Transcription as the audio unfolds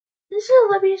This is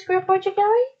a Liberty Square portrait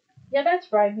gallery? Yeah,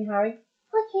 that's right, Mihari.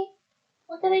 Okay.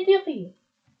 What can I do for you?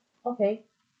 Okay.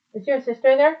 Is your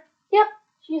sister there? Yep,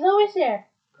 she's always there.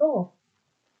 Cool.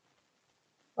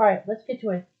 Alright, let's get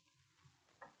to it.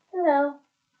 Hello.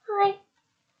 Hi.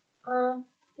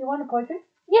 You want a portrait?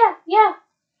 Yeah.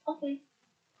 Okay.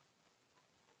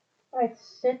 Alright,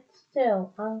 sit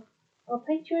still. I'll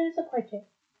paint you as a portrait.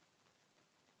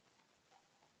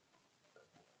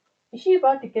 Is she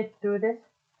about to get through this?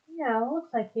 Yeah, it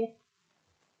looks like it.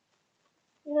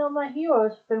 You know, my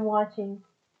hero's been watching.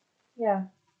 Yeah.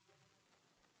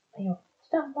 Ayo,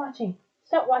 stop watching.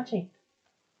 Stop watching.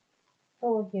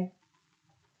 Over here.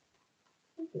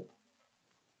 Thank you.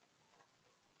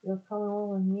 You're coming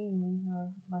over with me,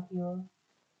 my hero.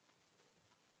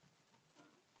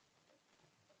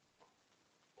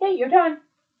 Okay, you're done.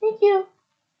 Thank you.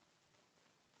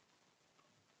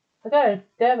 I got a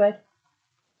debit.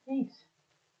 Thanks.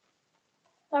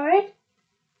 Alright.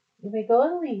 You may go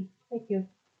and leave. Thank you.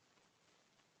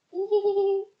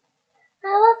 I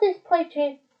love this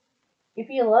portrait. If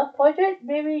you love portrait,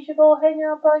 maybe you should go hang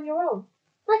out on your own.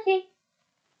 Okay.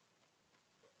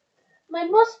 My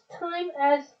most time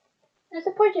as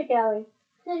a portrait gallery.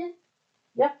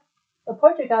 Yep. The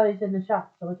portrait gallery's in the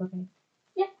shop, so it's okay.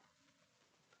 Yeah.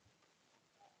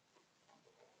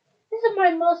 This is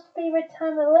my most favorite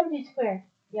time at Liberty Square.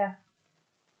 Yeah.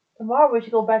 Tomorrow we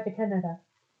should go back to Canada.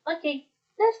 Okay,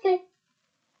 that's good.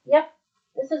 Yep.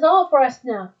 This is all for us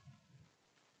now.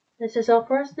 This is all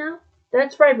for us now?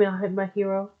 That's right, my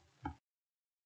hero.